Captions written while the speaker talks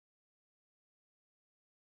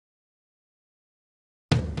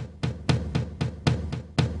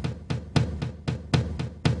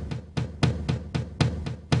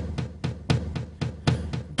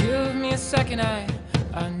second,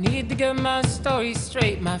 I need to get my story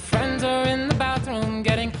straight. My friends are in the bathroom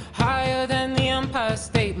getting higher than the Empire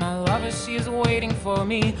State. My lover, she is waiting for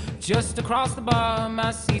me just across the bar.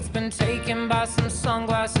 My seat's been taken by some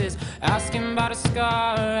sunglasses, asking about a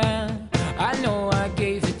scar. And I know I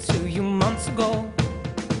gave it to you months ago.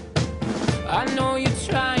 I know you're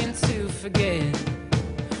trying to forget,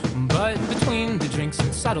 but between the drinks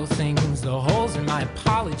and subtle things, the holes in my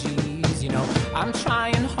apologies, you know, I'm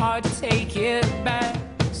trying hard to take it back.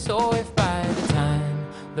 So if by the time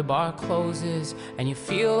the bar closes and you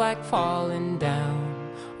feel like falling down,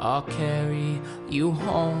 I'll carry you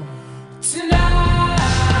home tonight.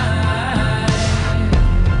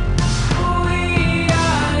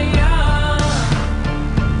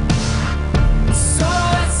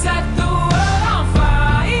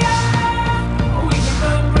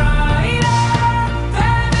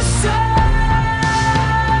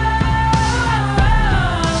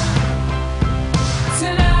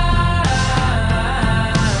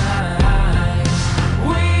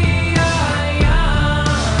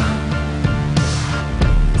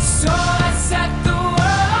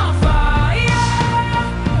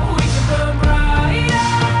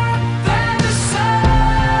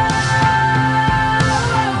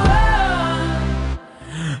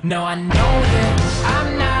 Now I know that I'm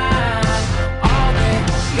not all that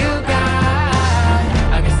you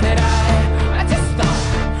got. I guess that I just thought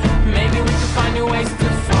maybe we could find new ways to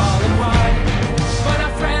fall apart. But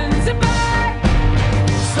our friends are back,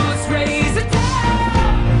 so let's raise a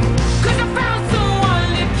toast, 'cause I found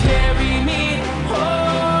someone to carry me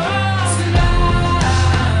home tonight.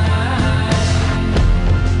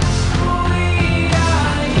 We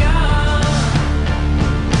are young,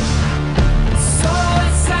 so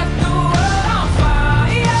let's set the world on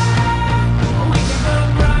fire. We can burn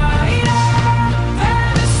brighter than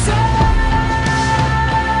the sun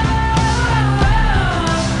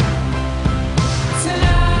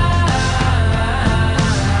tonight.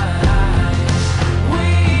 We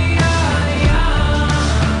are young,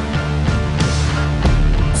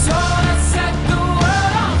 so let's set the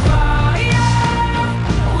world on fire.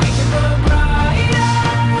 We can burn brighter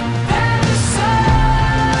than the sun.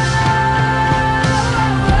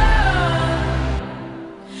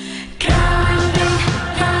 Carry me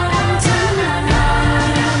home tonight.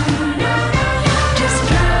 Just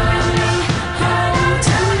carry me home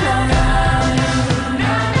tonight.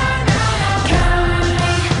 Carry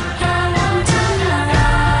me home tonight.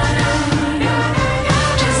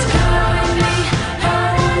 Just carry me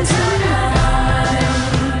home tonight.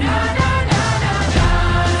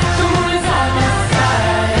 The moon is on my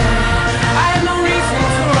side. I have no reason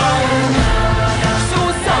to run. So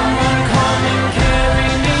will someone come and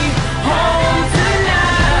carry me home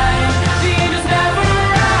tonight? The angels never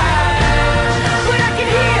arrive, but I can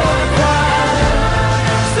hear the choir.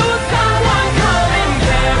 So will someone come and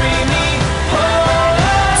carry me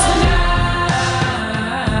home tonight?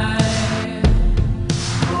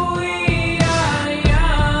 We are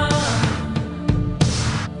young,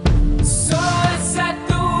 so let's set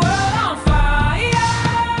the world on fire.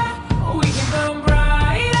 We can burn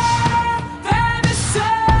brighter than the sun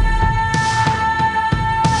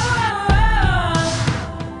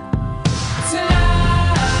tonight.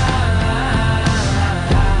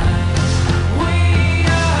 We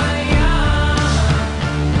are young,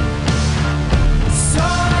 so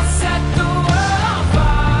let's set the world on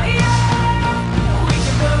fire. We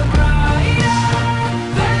can burn brighter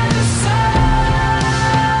than the sun.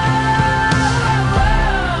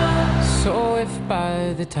 So if by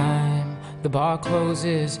the time the bar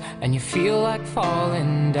closes and you feel like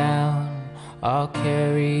falling down, I'll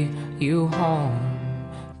carry you home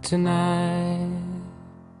tonight.